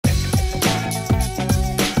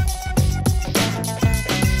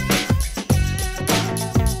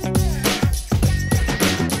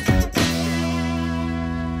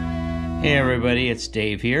Hey everybody, it's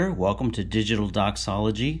Dave here. Welcome to Digital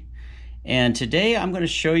Doxology. And today I'm going to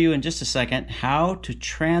show you in just a second how to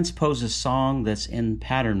transpose a song that's in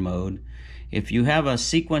pattern mode. If you have a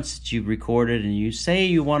sequence that you've recorded and you say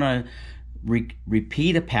you want to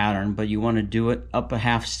repeat a pattern, but you want to do it up a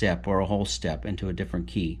half step or a whole step into a different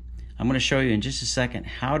key, I'm going to show you in just a second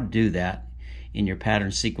how to do that in your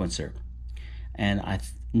pattern sequencer. And I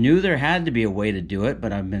knew there had to be a way to do it,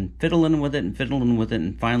 but I've been fiddling with it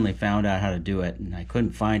and finally found out how to do it, and I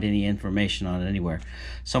couldn't find any information on it anywhere.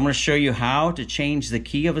 So I'm going to show you how to change the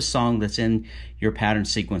key of a song that's in your pattern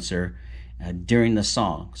sequencer during the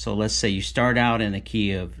song. So let's say you start out in a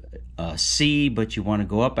key of C, but you want to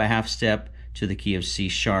go up a half step to the key of C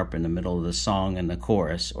sharp in the middle of the song and the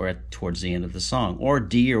chorus, or towards the end of the song, or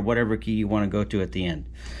D, or whatever key you want to go to at the end.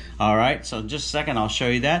 All right, so in just a second I'll show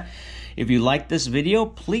you that. If you like this video,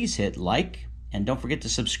 please hit like, and don't forget to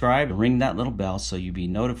subscribe and ring that little bell so you'll be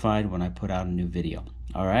notified when I put out a new video.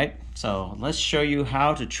 All right, so let's show you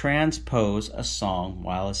how to transpose a song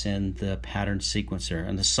while it's in the pattern sequencer.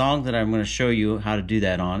 And the song that I'm going to show you how to do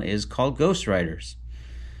that on is called Ghostwriters.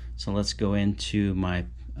 So let's go into my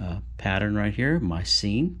pattern right here, my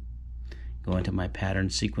scene. Go into my pattern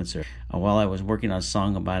sequencer. While I was working on a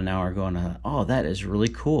song about an hour ago, and I thought, oh, that is really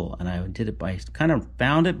cool. And I did it kind of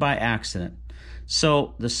found it by accident.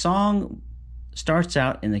 So the song starts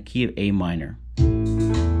out in the key of A minor.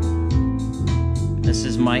 This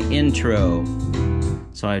is my intro.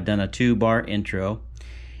 So I've done a 2-bar intro.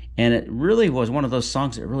 And it really was one of those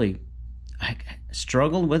songs that really, I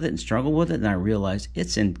struggled with it, and I realized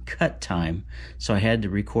it's in cut time. So I had to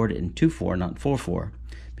record it in 2/4, not 4/4.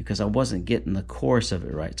 Because I wasn't getting the chorus of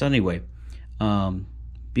it right. So anyway,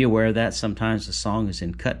 be aware of that. Sometimes the song is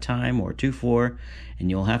in cut time or 2/4, and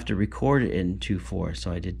you'll have to record it in 2/4.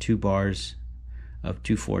 So I did 2 bars of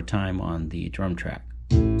 2/4 time on the drum track.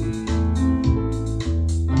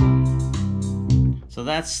 So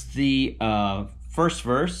that's the first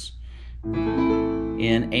verse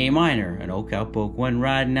in A minor. An old cowpoke went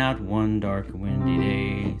riding out one dark windy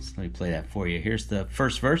day. So let me play that for you. Here's the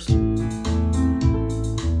first verse.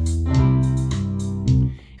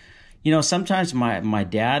 You know, sometimes my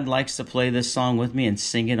dad likes to play this song with me and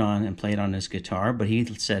sing it on and play it on his guitar, but he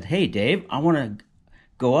said, hey, Dave, I want to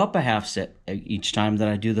go up a half step each time that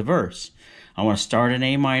I do the verse. I want to start in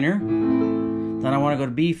A minor, then I want to go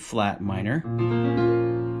to B flat minor,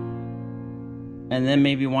 and then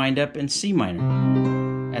maybe wind up in C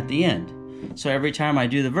minor at the end. So every time I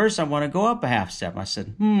do the verse, I want to go up a half step. I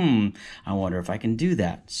said, I wonder if I can do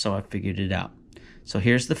that. So I figured it out. So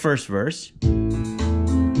here's the first verse.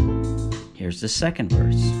 Here's the second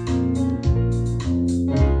verse.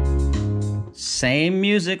 Same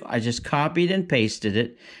music, I just copied and pasted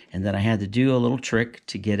it, and then I had to do a little trick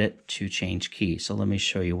to get it to change key. So let me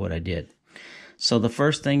show you what I did. So the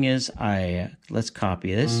first thing is, let's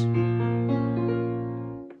copy this.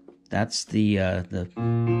 That's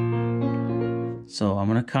so I'm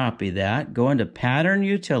gonna copy that, go into pattern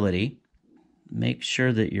utility, make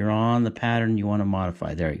sure that you're on the pattern you want to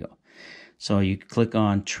modify. There you go. So you click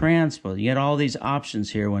on transpose. You get all these options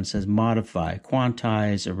here when it says modify,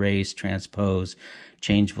 quantize, erase, transpose,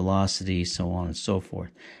 change velocity, so on and so forth.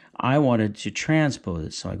 I wanted to transpose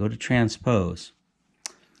it, so I go to transpose.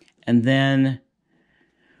 And then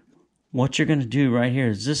what you're going to do right here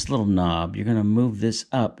is this little knob. You're going to move this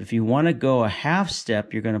up. If you want to go a half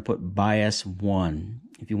step, you're going to put bias 1.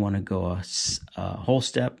 If you want to go a whole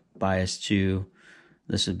step, bias 2.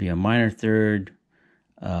 This would be a minor third,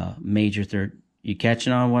 major third. You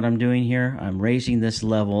catching on what I'm doing here? I'm raising this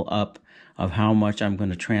level up of how much I'm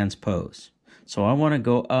going to transpose. So I want to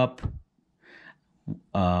go up,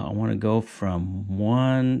 I want to go from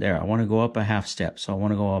 1, there, I want to go up a half step. So I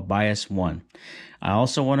want to go a bias 1. I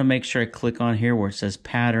also want to make sure I click on here where it says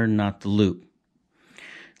pattern, not the loop.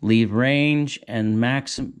 Leave range and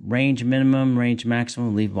range minimum, range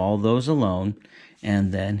maximum, leave all those alone,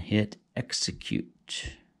 and then hit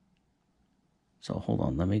execute. So hold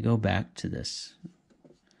on, let me go back to this.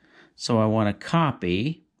 So I want to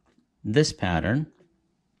copy this pattern.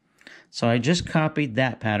 So I just copied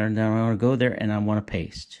that pattern. Then I want to go there and I want to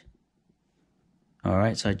paste. All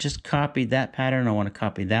right, so I just copied that pattern. I want to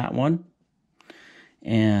copy that one.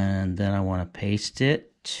 And then I want to paste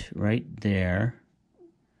it right there.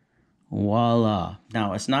 Voila.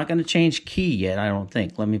 Now, it's not going to change key yet, I don't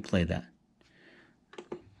think. Let me play that.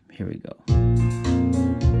 Here we go.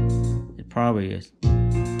 Probably is.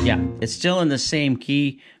 Yeah, it's still in the same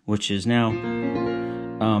key, which is now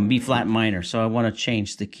B flat minor. So I want to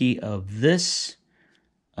change the key of this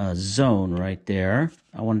zone right there.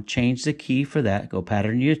 I want to change the key for that. Go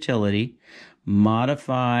pattern utility,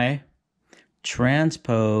 modify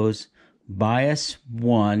transpose, bias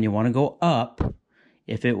 1. You want to go up.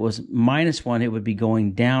 If it was -1, it would be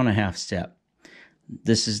going down a half step.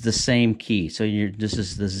 This is the same key. So this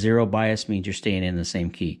is the 0 bias, means you're staying in the same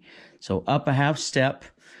key. So up a half step,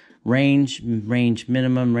 range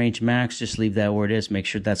minimum, range max, just leave that where it is. Make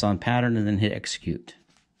sure that's on pattern and then hit execute.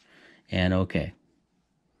 And OK.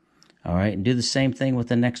 All right, and do the same thing with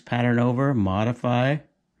the next pattern over. Modify,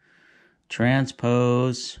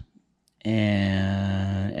 transpose,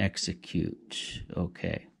 and execute.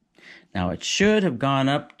 OK. Now it should have gone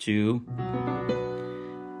up to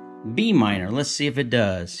B minor. Let's see if it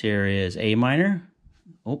does. Here is A minor.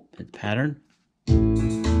 Oh, it's pattern.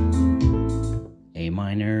 A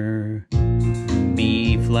minor,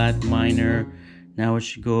 B flat minor. Now it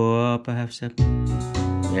should go up a half step.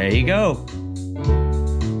 There you go.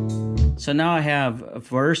 So now I have a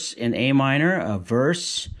verse in A minor, a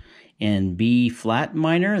verse in B flat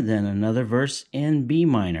minor, then another verse in B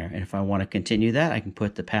minor. And if I want to continue that, I can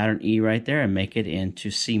put the pattern E right there and make it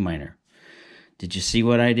into C minor. Did you see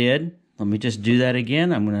what I did? Let me just do that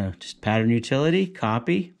again. I'm going to just pattern utility,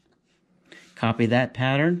 copy that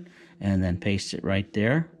pattern, and then paste it right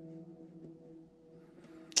there.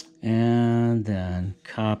 And then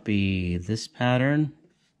copy this pattern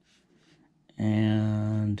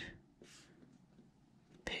and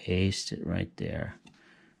paste it right there.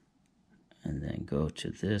 And then go to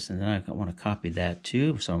this, and then I want to copy that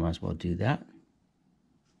too, so I might as well do that.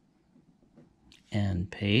 And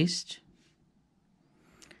paste.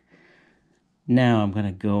 Now I'm going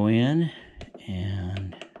to go in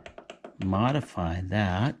and modify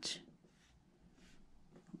that.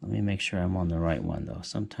 Let me make sure I'm on the right one though.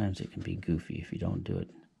 Sometimes it can be goofy if you don't do it.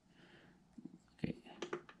 Okay.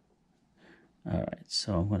 All right,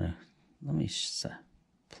 so I'm going to, let me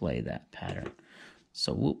play that pattern.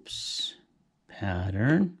 So whoops,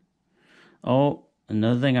 pattern. Oh,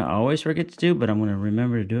 another thing I always forget to do, but I'm going to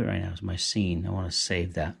remember to do it right now, is my scene. I want to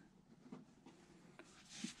save that.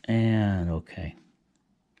 And okay.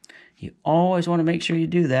 You always want to make sure you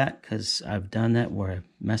do that, because I've done that where I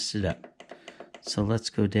messed it up. So let's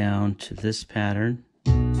go down to this pattern.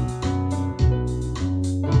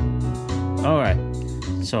 All right.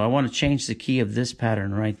 So I want to change the key of this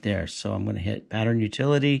pattern right there. So I'm going to hit pattern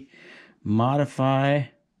utility, modify,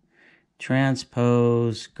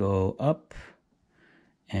 transpose, go up,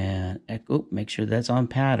 and make sure that's on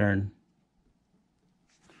pattern.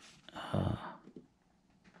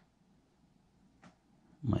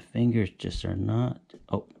 My fingers just are not.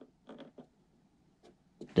 Oh,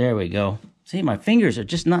 there we go. See, my fingers are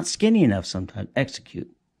just not skinny enough sometimes.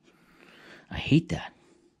 Execute. I hate that.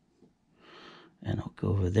 And I'll go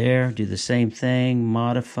over there, do the same thing,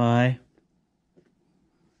 modify.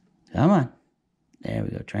 Come on. There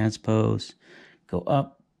we go. Transpose. Go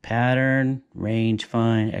up, pattern, range,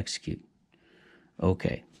 find, execute.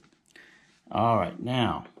 Okay. All right,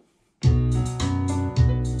 now.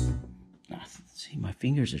 See, my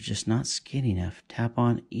fingers are just not skinny enough. Tap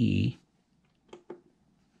on E.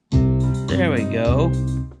 There we go.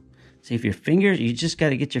 See, if your fingers, you just got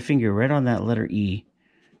to get your finger right on that letter E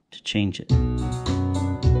to change it.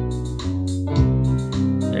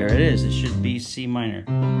 There it is. It should be C minor.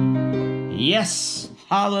 Yes!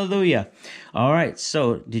 Hallelujah! All right,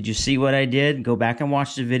 so did you see what I did? Go back and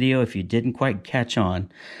watch the video if you didn't quite catch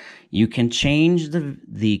on. You can change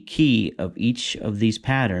the key of each of these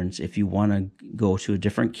patterns if you want to go to a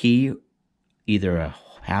different key, either a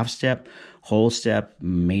half step, whole step,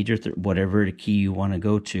 major, whatever the key you want to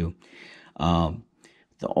go to.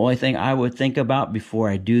 The only thing I would think about before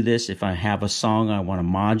I do this, if I have a song I want to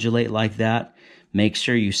modulate like that, make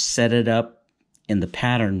sure you set it up in the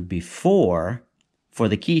pattern before for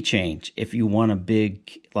the key change. If you want a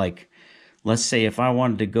big, like, let's say if I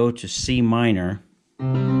wanted to go to C minor,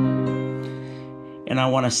 and I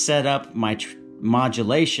want to set up my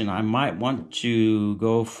modulation, I might want to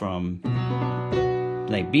go from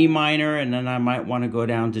like B minor, and then I might want to go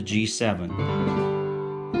down to G7.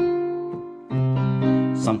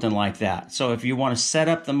 Something like that. So if you want to set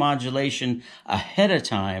up the modulation ahead of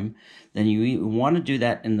time, then you want to do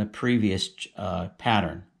that in the previous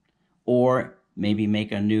pattern. Or maybe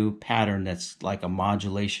make a new pattern that's like a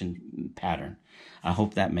modulation pattern. I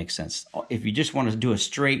hope that makes sense. If you just want to do a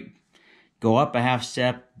straight, go up a half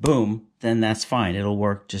step, boom, then that's fine. It'll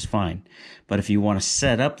work just fine. But if you want to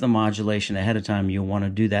set up the modulation ahead of time, you'll want to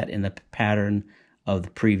do that in the pattern of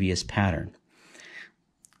the previous pattern.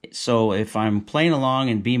 So if I'm playing along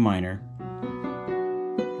in B minor,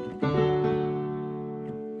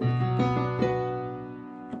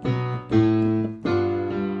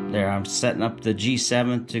 there I'm setting up the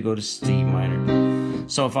G7 to go to C minor.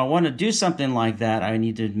 So if I want to do something like that, I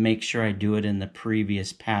need to make sure I do it in the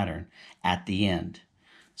previous pattern at the end.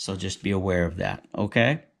 So just be aware of that,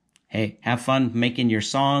 okay? Hey, have fun making your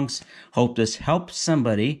songs. Hope this helps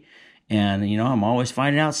somebody. And, you know, I'm always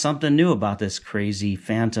finding out something new about this crazy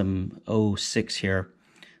Fantom-0 here.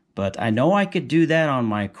 But I know I could do that on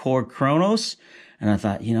my Korg Kronos. And I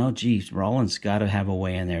thought, you know, geez, Roland's got to have a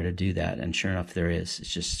way in there to do that. And sure enough, there is.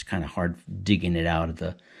 It's just kind of hard digging it out of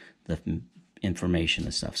the information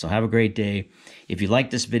and stuff. So have a great day. If you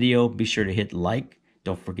like this video, be sure to hit like.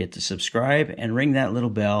 Don't forget to subscribe and ring that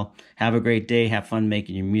little bell. Have a great day. Have fun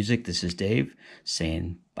making your music. This is Dave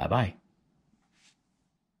saying bye-bye.